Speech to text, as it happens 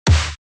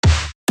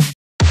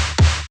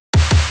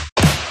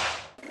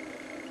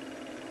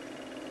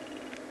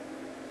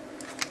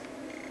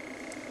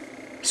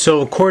So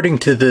according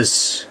to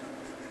this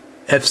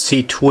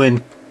FC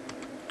Twin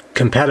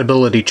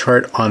compatibility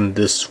chart on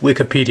this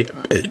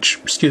Wikipedia page,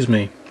 excuse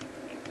me,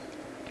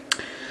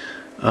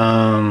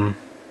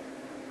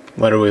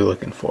 what are we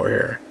looking for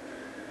here?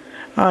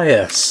 Ah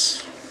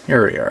yes,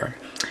 here we are.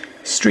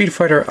 Street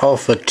Fighter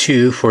Alpha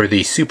 2 for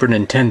the Super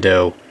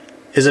Nintendo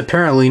is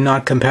apparently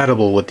not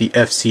compatible with the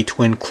FC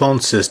Twin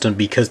clone system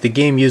because the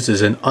game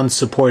uses an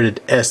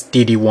unsupported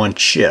SDD1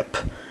 chip.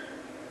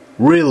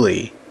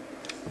 Really?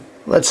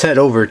 Let's head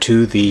over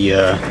to the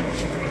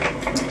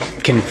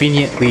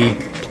conveniently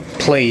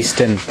placed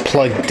and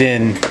plugged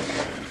in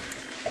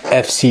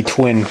FC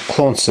Twin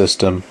clone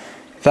system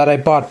that I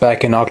bought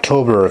back in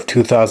October of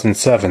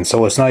 2007,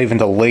 so it's not even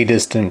the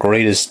latest and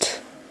greatest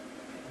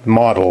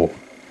model.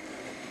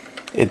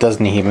 It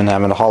doesn't even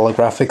have a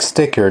holographic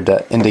sticker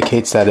that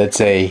indicates that it's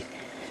a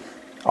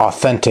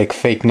authentic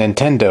fake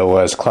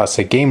Nintendo, as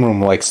Classic Game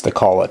Room likes to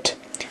call it.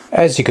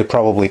 As you could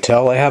probably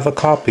tell, I have a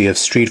copy of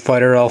Street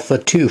Fighter Alpha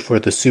 2 for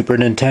the Super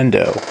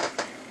Nintendo.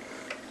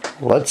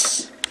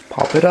 Let's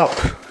pop it up.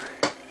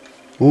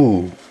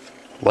 Ooh,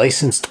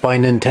 licensed by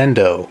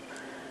Nintendo.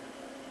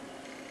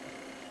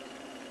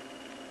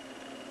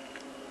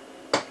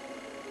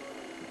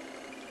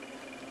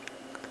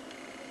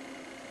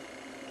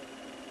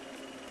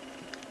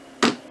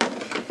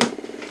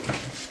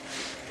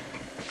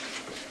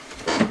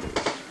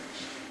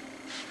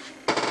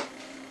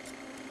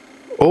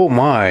 Oh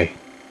my,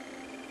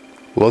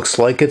 looks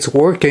like it's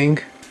working.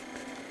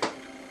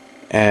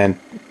 And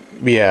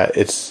yeah,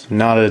 it's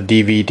not a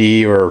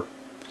DVD or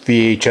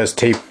VHS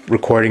tape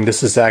recording.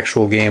 This is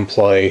actual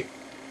gameplay.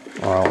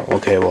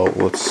 Okay, well,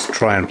 let's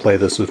try and play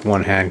this with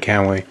one hand,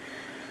 can we?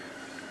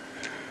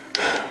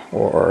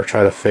 Or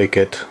try to fake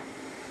it.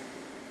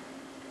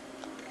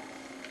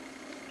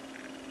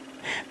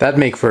 That'd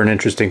make for an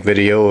interesting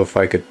video if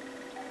I could.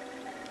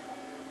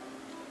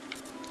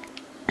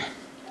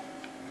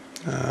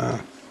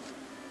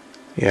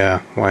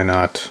 Yeah, why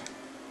not?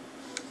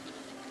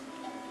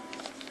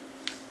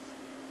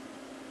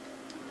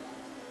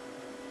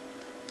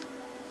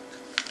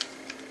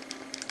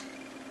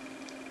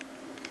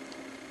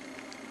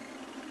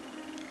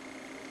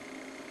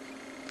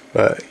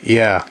 But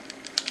yeah.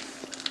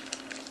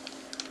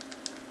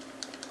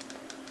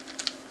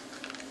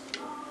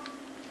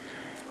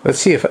 Let's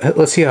see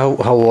how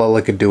well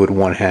I could do with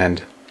one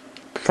hand.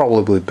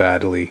 Probably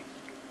badly.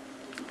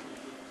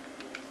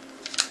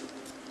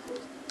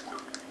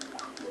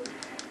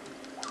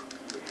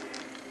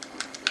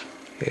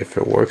 If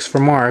it works for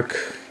Mark,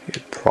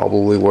 it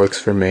probably works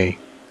for me.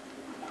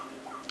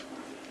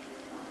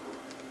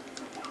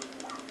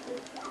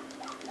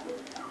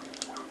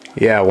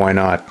 Yeah, why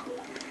not?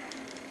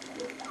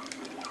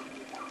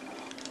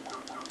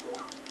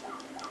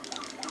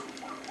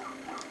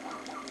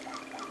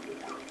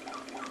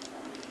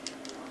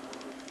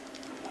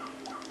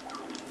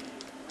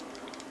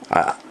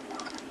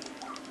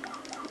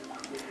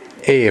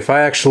 Hey, if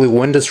I actually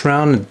win this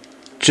round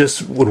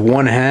just with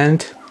one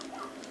hand,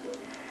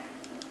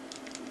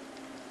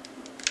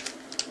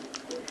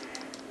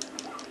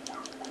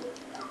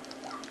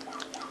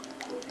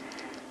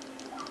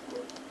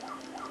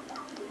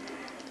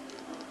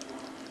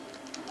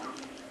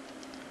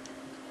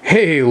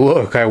 hey,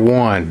 look, I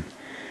won.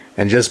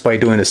 And just by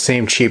doing the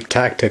same cheap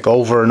tactic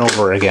over and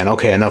over again.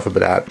 Okay, enough of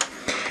that.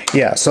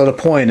 Yeah, so the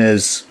point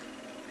is,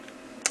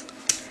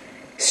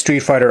 Street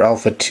Fighter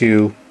Alpha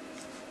 2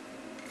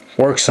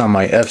 works on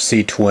my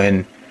FC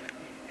Twin,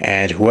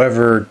 and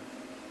whoever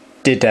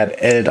did that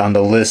edit on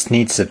the list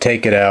needs to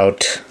take it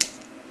out.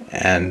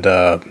 And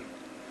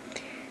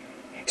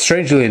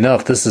strangely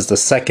enough, this is the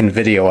second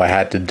video I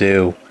had to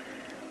do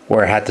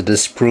where I had to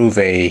disprove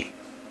a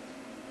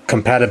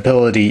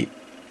compatibility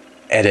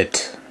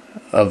edit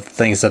of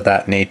things of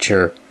that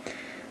nature.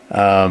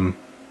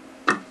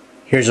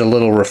 Here's a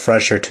little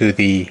refresher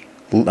to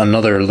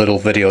another little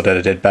video that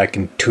I did back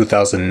in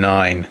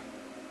 2009.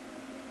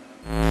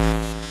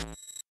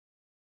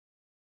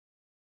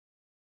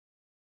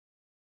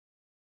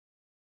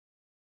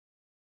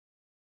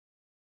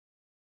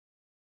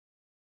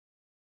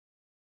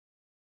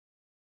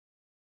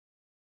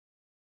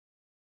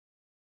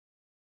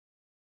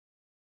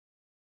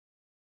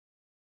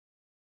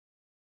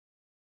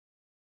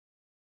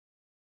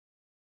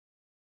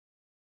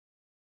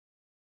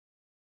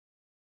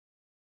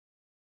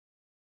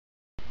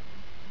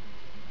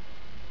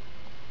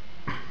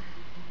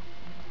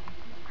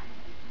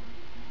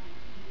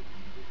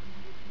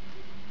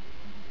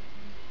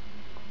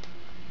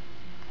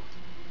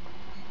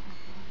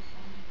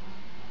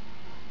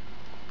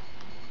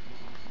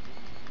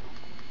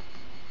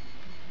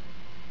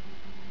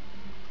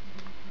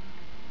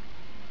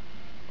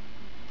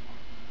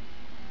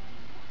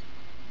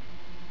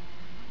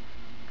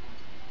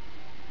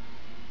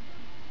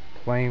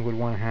 Playing with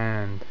one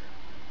hand.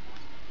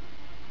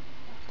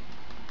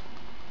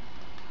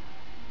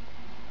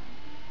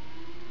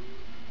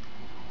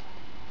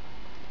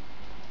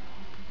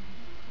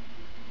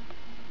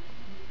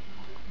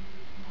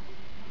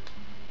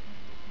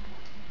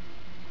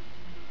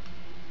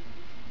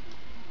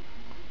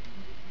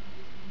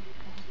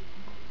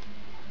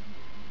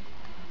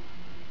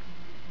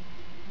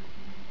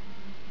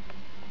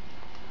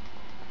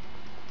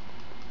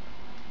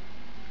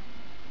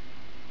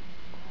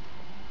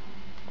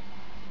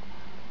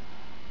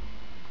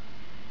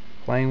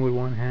 playing with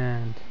one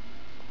hand.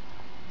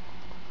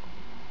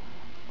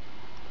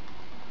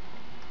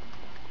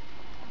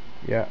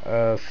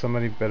 Yeah,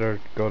 somebody better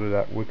go to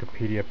that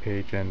Wikipedia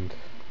page and